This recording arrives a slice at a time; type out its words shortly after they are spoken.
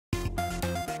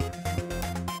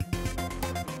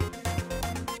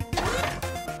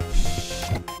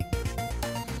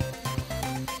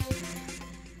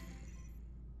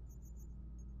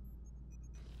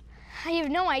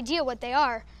no idea what they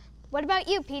are. What about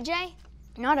you, PJ?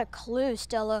 Not a clue,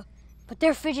 Stella. But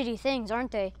they're fidgety things,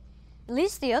 aren't they? At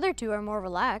least the other two are more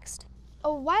relaxed.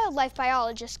 A wildlife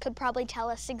biologist could probably tell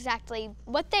us exactly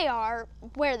what they are,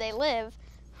 where they live,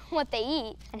 what they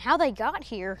eat. And how they got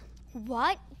here.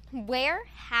 What? Where?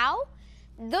 How?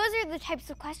 Those are the types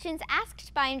of questions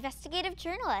asked by investigative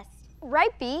journalists.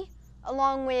 Right, Bee?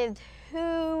 Along with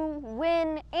who,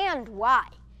 when, and why.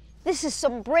 This is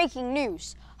some breaking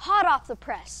news, hot off the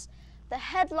press. The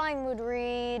headline would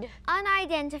read,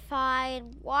 Unidentified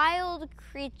wild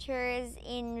creatures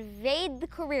invade the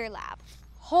career lab.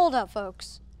 Hold up,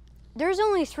 folks. There's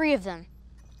only 3 of them.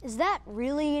 Is that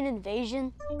really an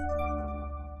invasion?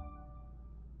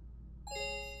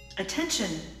 Attention,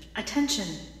 attention.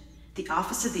 The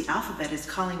Office of the Alphabet is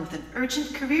calling with an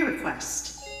urgent career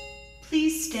request.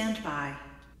 Please stand by.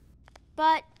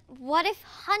 But what if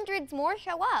hundreds more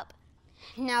show up?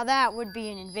 Now that would be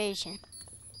an invasion.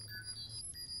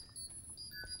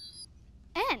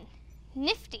 N.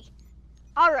 Nifty.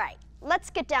 all right, let's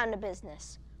get down to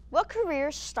business. What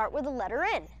careers start with the letter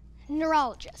N?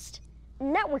 Neurologist.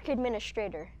 Network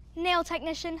administrator. Nail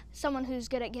technician, someone who's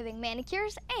good at giving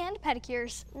manicures and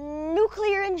pedicures.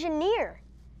 Nuclear engineer.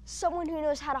 Someone who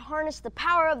knows how to harness the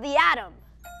power of the atom.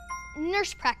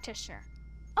 Nurse practitioner.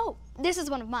 Oh, this is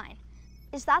one of mine.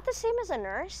 Is that the same as a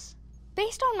nurse?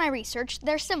 Based on my research,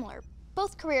 they're similar.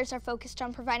 Both careers are focused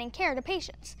on providing care to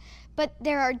patients, but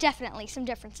there are definitely some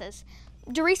differences.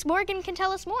 Doris Morgan can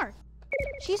tell us more.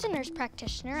 She's a nurse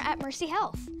practitioner at Mercy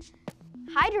Health.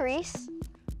 Hi, Doris.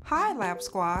 Hi, Lab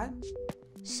Squad.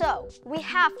 So, we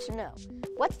have to know,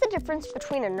 what's the difference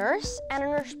between a nurse and a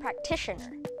nurse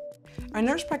practitioner? A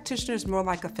nurse practitioner is more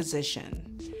like a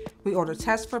physician. We order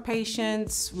tests for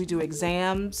patients, we do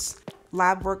exams,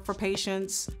 lab work for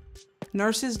patients.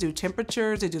 Nurses do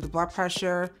temperatures, they do the blood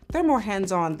pressure. They're more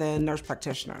hands-on than nurse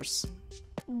practitioners.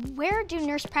 Where do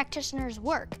nurse practitioners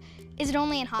work? Is it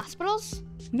only in hospitals?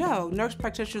 No, nurse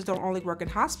practitioners don't only work in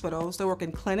hospitals, they work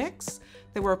in clinics,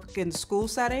 they work in the school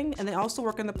setting, and they also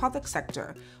work in the public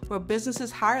sector, where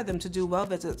businesses hire them to do well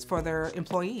visits for their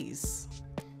employees.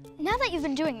 Now that you've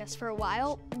been doing this for a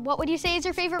while, what would you say is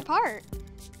your favorite part?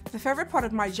 The favorite part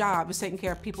of my job is taking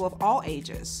care of people of all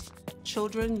ages,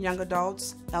 children, young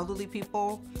adults, elderly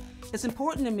people. It's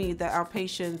important to me that our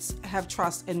patients have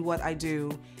trust in what I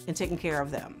do in taking care of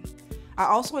them. I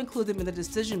also include them in the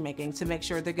decision making to make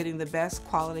sure they're getting the best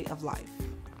quality of life.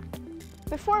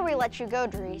 Before we let you go,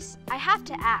 Doris, I have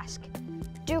to ask,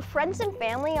 do friends and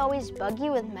family always bug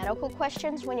you with medical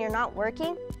questions when you're not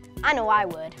working? I know I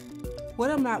would. When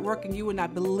I'm not working, you would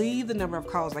not believe the number of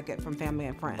calls I get from family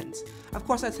and friends. Of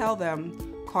course, I tell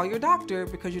them, call your doctor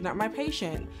because you're not my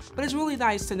patient, but it's really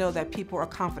nice to know that people are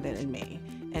confident in me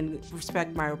and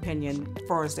respect my opinion as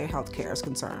far as their health care is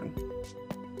concerned.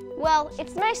 Well,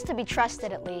 it's nice to be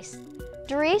trusted at least.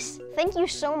 Doris, thank you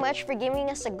so much for giving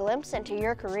us a glimpse into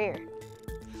your career.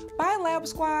 Bye, Lab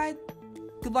Squad.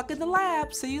 Good luck in the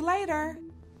lab. See you later.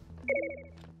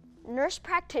 Nurse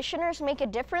practitioners make a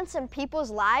difference in people's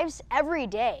lives every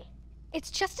day. It's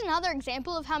just another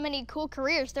example of how many cool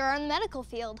careers there are in the medical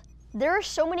field. There are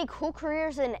so many cool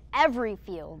careers in every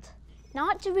field.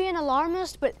 Not to be an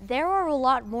alarmist, but there are a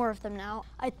lot more of them now.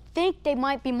 I think they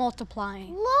might be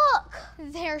multiplying. Look!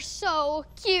 They're so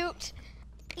cute.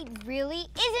 It really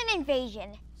is an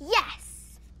invasion.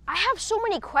 Yes! I have so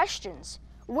many questions.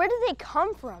 Where do they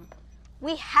come from?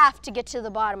 We have to get to the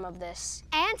bottom of this.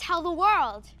 And tell the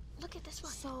world. Look at this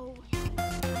one. So...